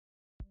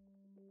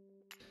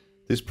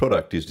This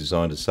product is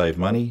designed to save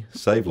money,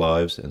 save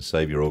lives and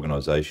save your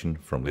organisation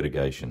from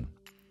litigation.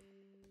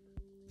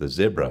 The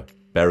Zebra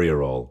Barrier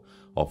Roll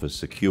offers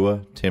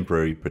secure,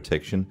 temporary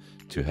protection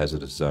to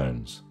hazardous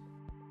zones.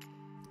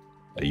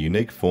 A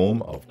unique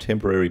form of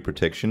temporary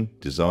protection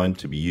designed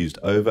to be used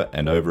over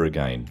and over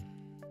again.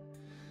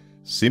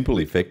 Simple,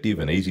 effective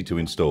and easy to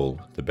install,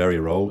 the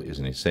barrier roll is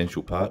an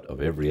essential part of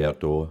every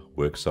outdoor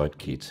worksite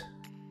kit.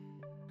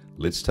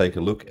 Let's take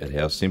a look at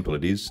how simple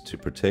it is to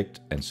protect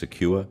and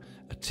secure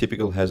a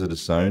typical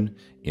hazardous zone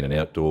in an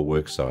outdoor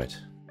worksite.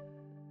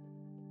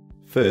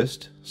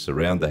 First,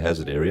 surround the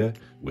hazard area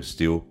with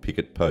steel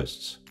picket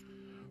posts.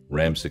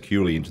 Ram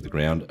securely into the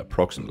ground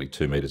approximately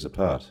 2 meters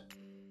apart.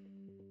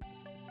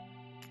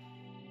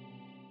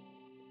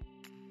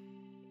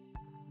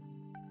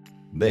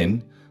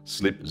 Then,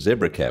 slip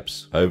zebra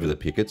caps over the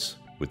pickets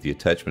with the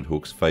attachment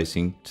hooks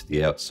facing to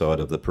the outside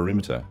of the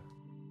perimeter.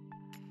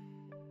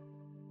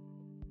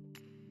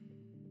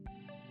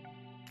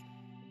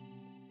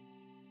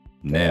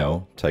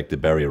 Now, take the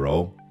barrier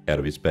roll out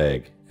of its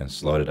bag and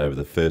slide it over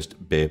the first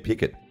bare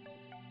picket.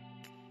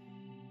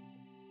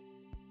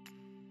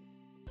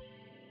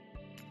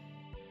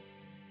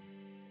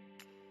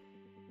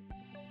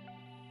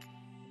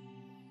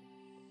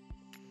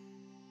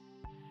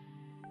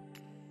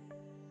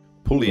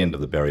 Pull the end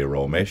of the barrier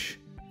roll mesh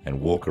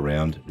and walk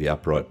around the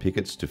upright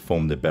pickets to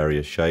form the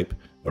barrier shape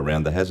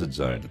around the hazard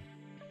zone.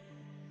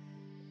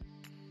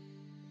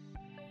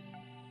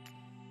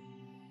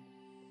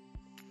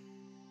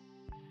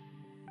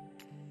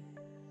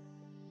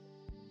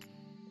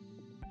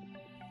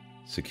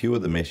 Secure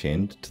the mesh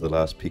end to the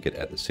last picket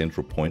at the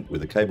central point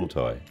with a cable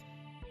tie.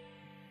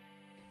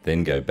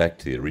 Then go back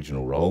to the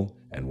original roll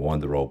and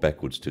wind the roll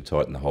backwards to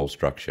tighten the whole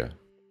structure.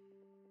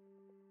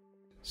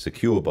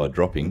 Secure by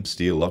dropping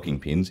steel locking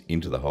pins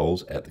into the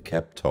holes at the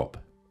cap top.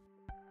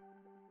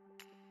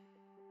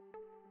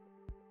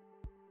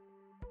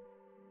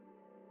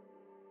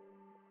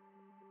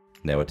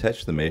 Now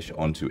attach the mesh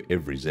onto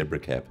every zebra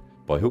cap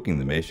by hooking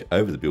the mesh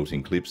over the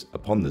built-in clips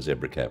upon the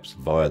zebra caps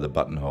via the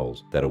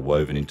buttonholes that are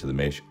woven into the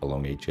mesh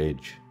along each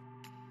edge.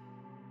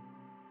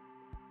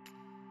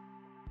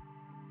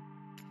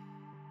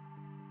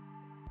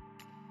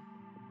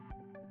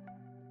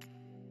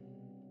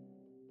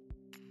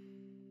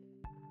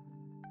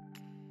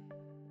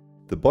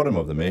 The bottom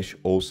of the mesh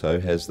also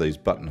has these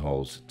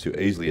buttonholes to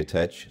easily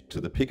attach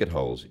to the picket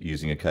holes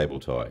using a cable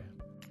tie.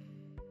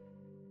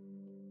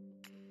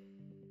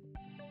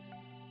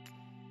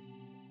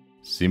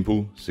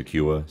 Simple,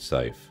 secure,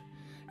 safe.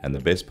 And the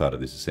best part of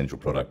this essential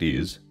product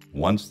is,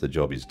 once the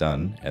job is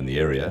done and the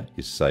area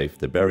is safe,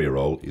 the barrier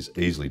roll is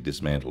easily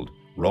dismantled,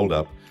 rolled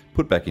up,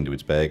 put back into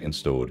its bag and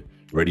stored,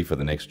 ready for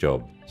the next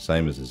job,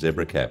 same as the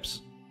zebra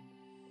caps.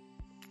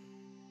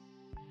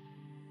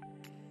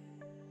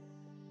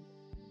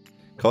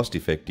 Cost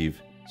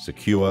effective,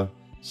 secure,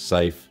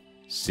 safe,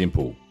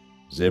 simple.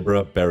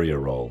 Zebra Barrier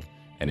Roll,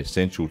 an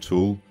essential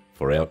tool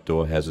for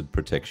outdoor hazard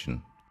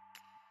protection.